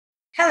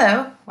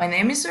Hello, my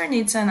name is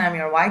Renita and I'm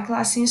your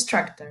Yclas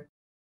instructor.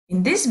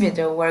 In this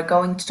video, we're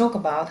going to talk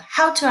about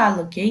how to add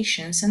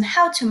locations and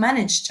how to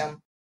manage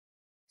them.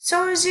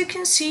 So as you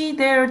can see,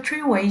 there are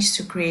three ways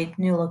to create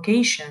new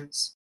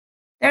locations.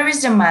 There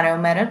is the manual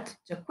method,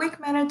 the quick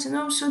method, and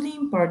also the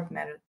import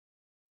method.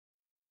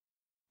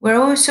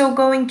 We're also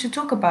going to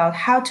talk about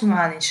how to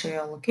manage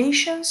your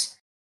locations,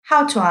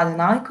 how to add an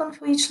icon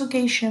for each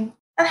location,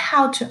 and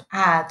how to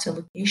add a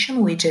location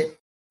widget to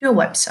your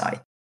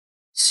website.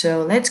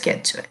 So let's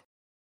get to it.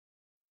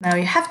 Now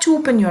you have to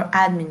open your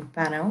admin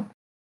panel,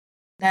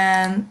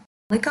 then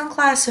click on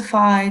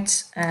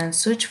classifieds and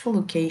search for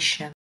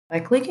location.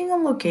 By clicking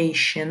on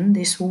location,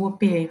 this will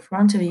appear in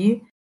front of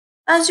you.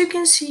 As you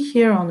can see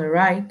here on the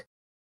right,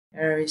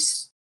 there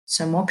is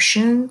some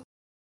option,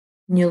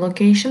 new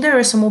location. There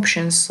are some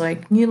options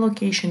like new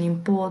location,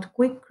 import,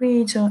 quick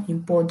creator,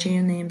 import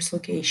geonames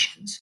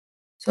locations.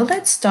 So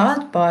let's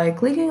start by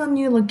clicking on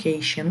new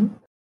location.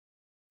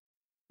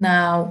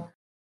 Now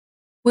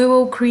we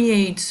will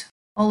create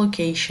a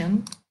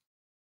location.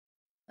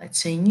 Let's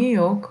say New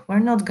York. We're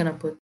not gonna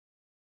put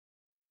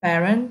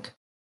parent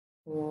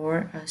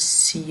or a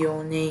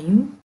CEO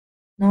name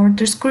nor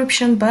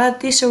description,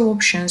 but these are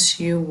options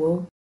you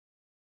will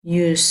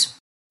use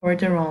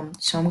further on.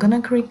 So I'm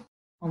gonna click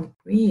on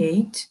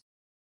create,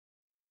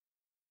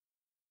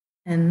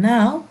 and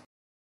now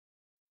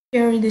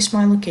here it is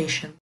my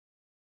location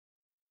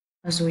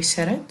as we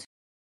set it.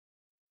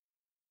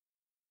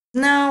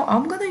 Now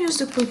I'm gonna use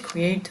the quick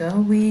creator,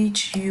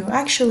 which you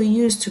actually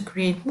use to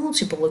create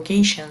multiple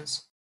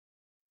locations.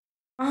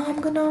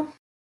 I'm gonna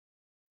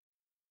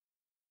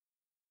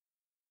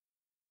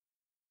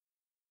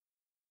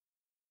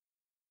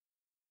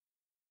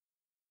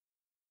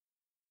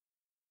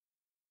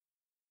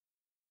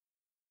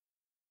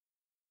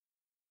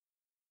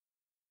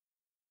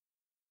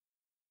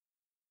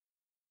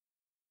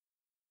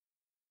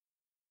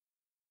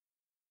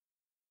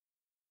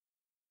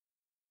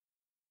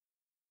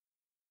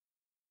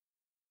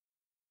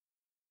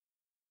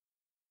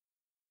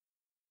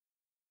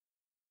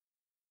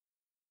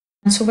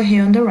it's over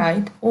here on the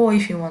right, or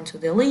if you want to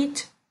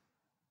delete,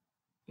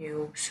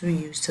 you also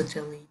use the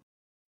delete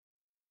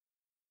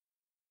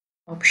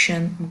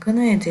option. I'm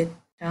gonna edit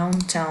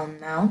downtown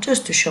now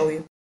just to show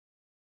you.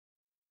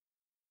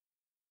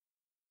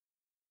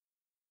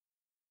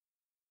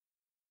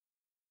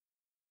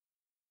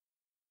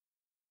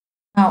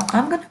 Now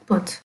I'm gonna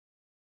put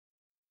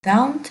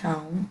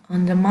downtown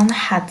on the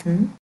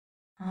Manhattan,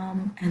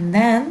 and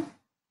then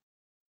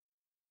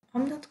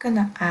I'm not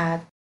gonna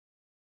add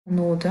an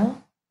order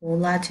or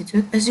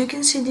latitude. As you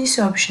can see, these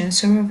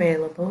options are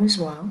available as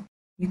well.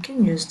 You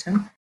can use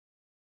them.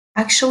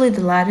 Actually,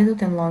 the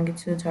latitude and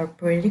longitude are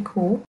pretty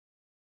cool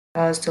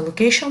because the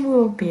location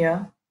will appear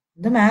on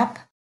the map.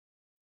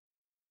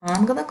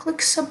 I'm gonna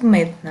click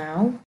submit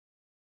now,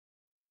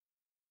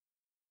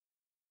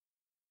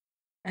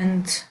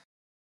 and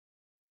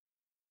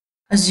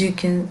as you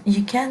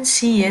can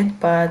see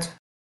it, but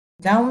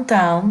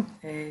downtown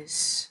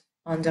is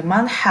on the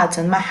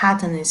Manhattan.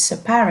 Manhattan is a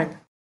parent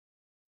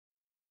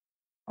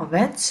of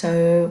it.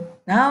 So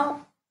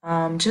now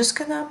I'm just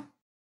gonna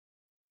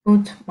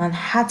put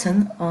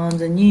Manhattan on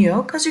the New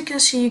York. As you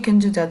can see, you can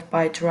do that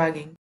by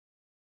dragging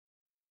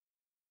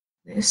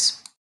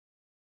this.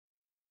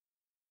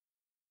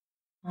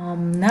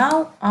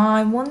 Now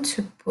I want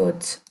to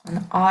put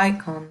an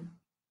icon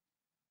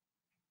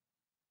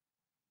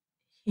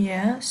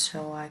here,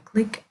 so I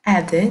click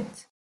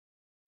edit.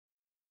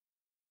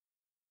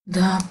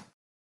 The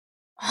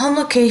home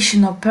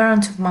location or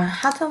parent of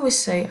Manhattan, we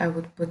say I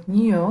would put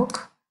New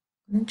York.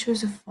 Then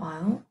choose a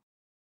file.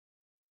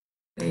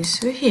 Okay,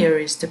 so here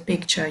is the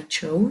picture I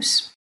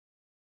chose.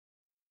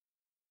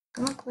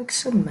 I'm gonna click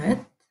submit.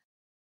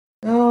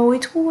 So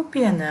it will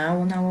appear now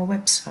on our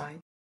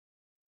website.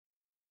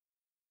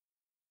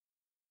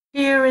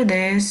 Here it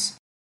is.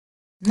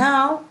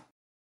 Now,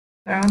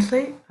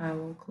 apparently, I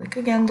will click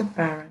again the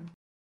parent.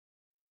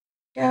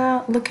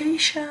 Yeah,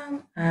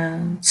 location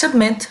and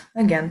submit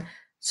again.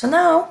 So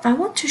now I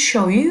want to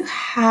show you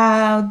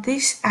how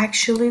this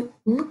actually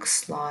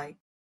looks like.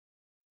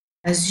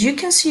 As you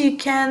can see, you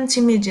can't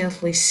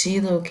immediately see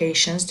the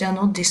locations. They are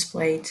not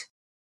displayed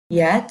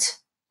yet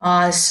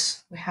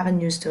as we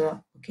haven't used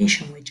the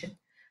location widget.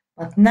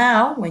 But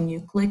now when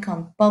you click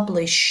on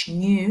publish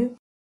new,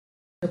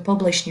 to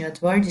publish new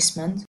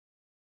advertisement,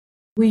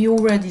 we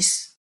already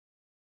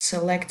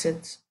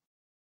selected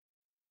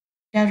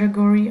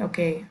category.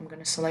 Okay, I'm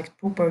gonna select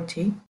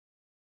property.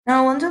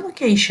 Now on the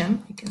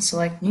location, you can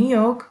select New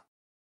York,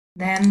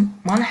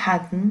 then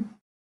Manhattan,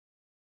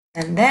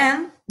 and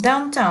then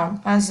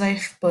downtown, as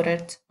I've put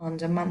it on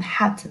the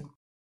Manhattan.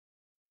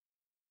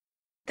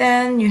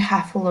 Then you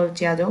have all of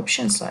the other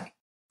options like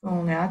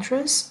phone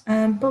address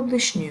and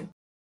publish new.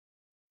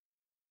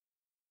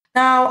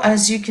 Now,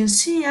 as you can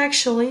see,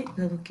 actually,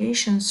 the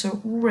locations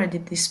are already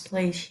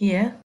displayed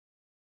here,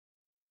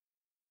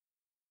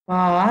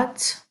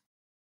 but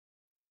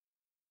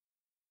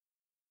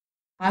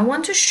I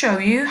want to show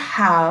you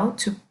how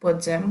to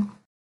put them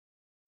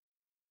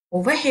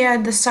over here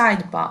at the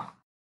sidebar.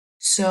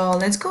 So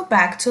let's go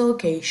back to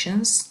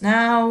locations.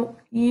 Now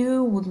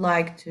you would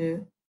like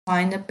to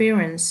find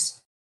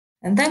appearance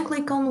and then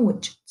click on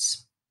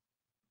widgets.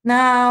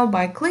 Now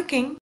by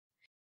clicking,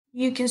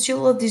 you can see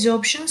all of these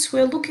options.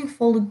 We're looking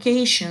for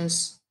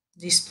locations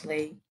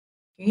display.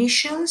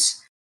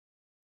 Locations.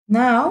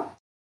 Now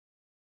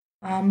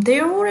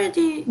they're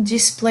already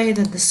displayed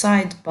at the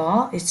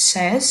sidebar, it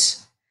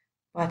says,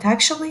 but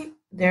actually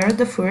they're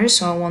the first,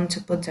 so I want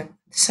to put them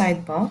at the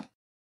sidebar.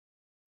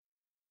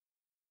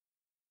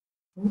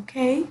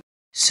 Okay,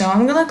 so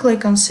I'm gonna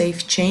click on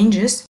Save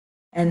Changes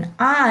and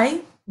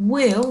I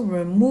will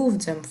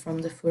remove them from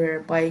the footer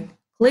by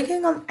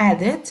clicking on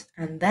Edit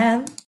and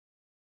then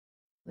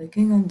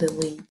clicking on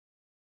Delete.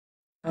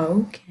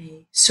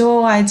 Okay,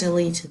 so I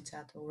deleted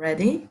that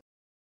already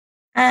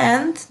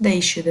and they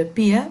should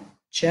appear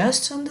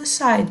just on the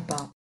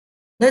sidebar.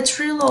 Let's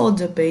reload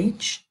the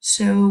page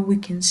so we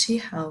can see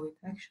how it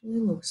actually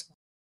looks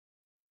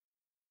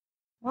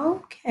like.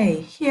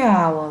 Okay, here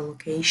are our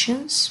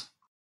locations.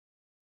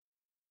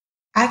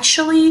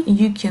 Actually,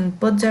 you can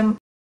put them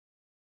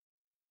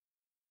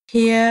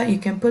here, you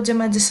can put them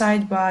at the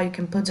sidebar, you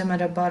can put them at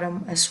the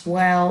bottom as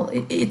well.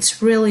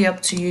 It's really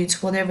up to you,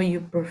 it's whatever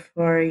you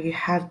prefer. You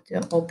have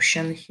the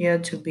option here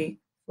to be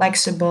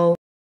flexible.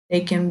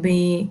 They can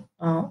be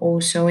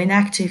also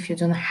inactive, you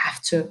don't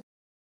have to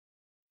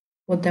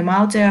put them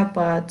out there,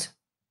 but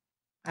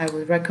I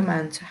would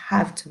recommend to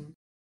have them.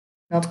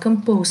 Not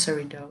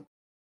compulsory though.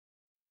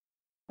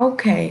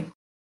 Okay,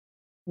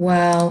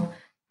 well,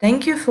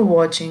 thank you for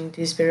watching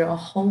this video. I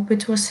hope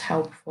it was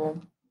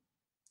helpful.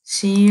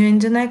 See you in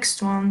the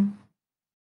next one.